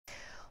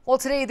Well,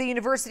 today, the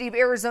University of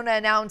Arizona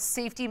announced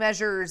safety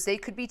measures they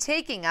could be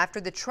taking after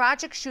the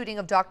tragic shooting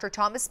of Dr.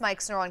 Thomas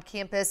Meixner on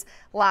campus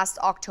last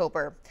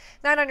October.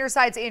 9 on Your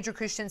Side's Andrew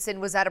Christensen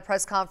was at a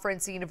press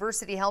conference the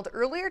university held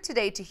earlier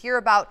today to hear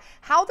about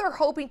how they're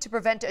hoping to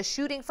prevent a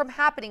shooting from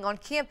happening on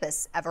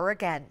campus ever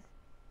again.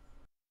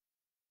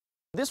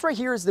 This right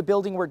here is the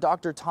building where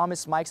Dr.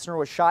 Thomas Meixner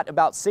was shot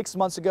about 6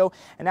 months ago.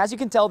 And as you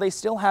can tell, they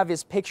still have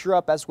his picture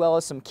up, as well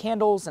as some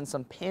candles and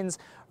some pins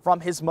from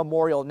his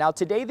memorial. Now,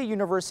 today, the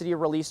university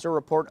released a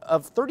report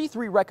of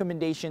 33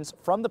 recommendations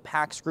from the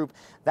PAX group.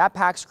 That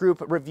PAX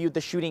group reviewed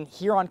the shooting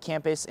here on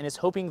campus and is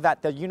hoping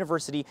that the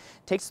university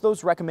takes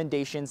those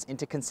recommendations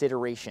into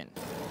consideration.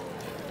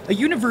 A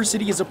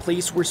university is a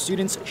place where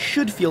students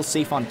should feel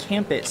safe on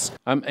campus.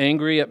 I'm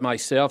angry at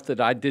myself that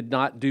I did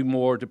not do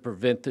more to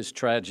prevent this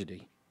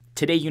tragedy.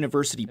 Today,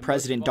 University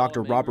President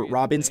Dr. Robert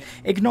Robbins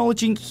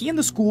acknowledging he and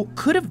the school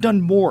could have done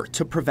more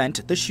to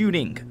prevent the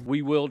shooting.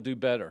 We will do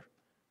better.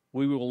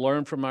 We will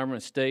learn from our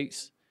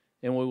mistakes,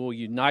 and we will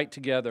unite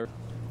together.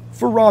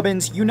 For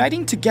Robbins,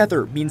 uniting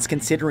together means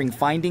considering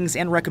findings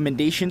and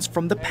recommendations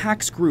from the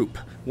PAX group.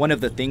 One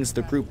of the things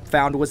the group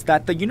found was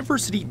that the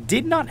university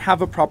did not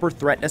have a proper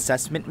threat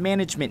assessment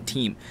management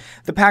team.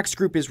 The PAX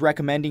group is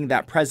recommending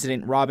that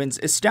President Robbins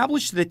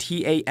establish the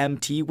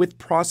TAMT with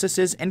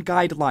processes and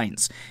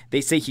guidelines.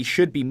 They say he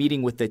should be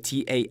meeting with the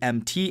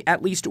TAMT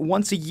at least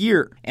once a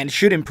year and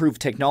should improve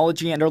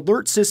technology and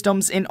alert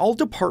systems in all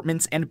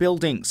departments and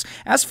buildings.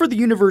 As for the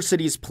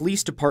university's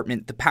police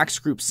department, the PAX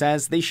group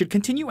says they should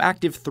continue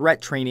active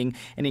threat training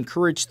and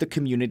encourage the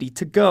community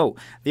to go.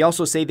 They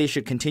also say they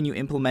should continue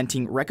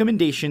implementing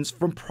recommendations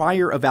from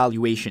prior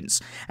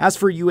evaluations. As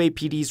for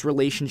UAPD's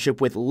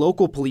relationship with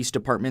local police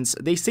departments,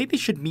 they say they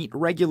should meet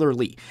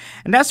regularly.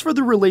 And as for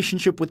the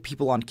relationship with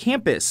people on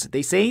campus,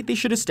 they say they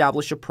should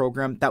establish a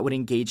program that would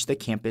engage the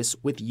campus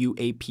with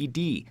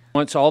UAPD.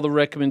 Once all the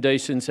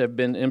recommendations have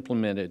been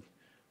implemented,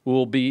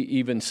 we'll be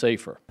even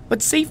safer.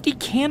 But safety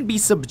can be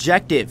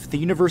subjective. The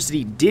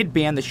university did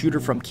ban the shooter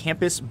from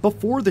campus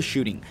before the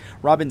shooting.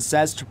 Robbins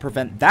says to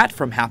prevent that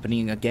from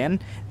happening again,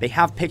 they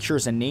have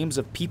pictures and names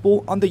of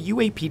people on the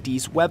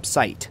UAPD's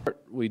website.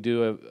 We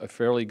do a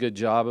fairly good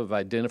job of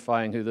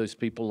identifying who those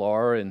people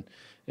are and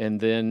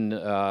then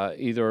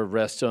either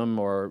arrest them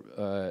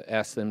or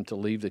ask them to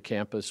leave the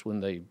campus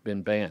when they've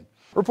been banned.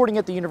 Reporting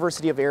at the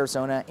University of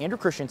Arizona, Andrew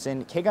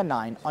Christensen, KGUN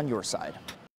 9 on Your Side.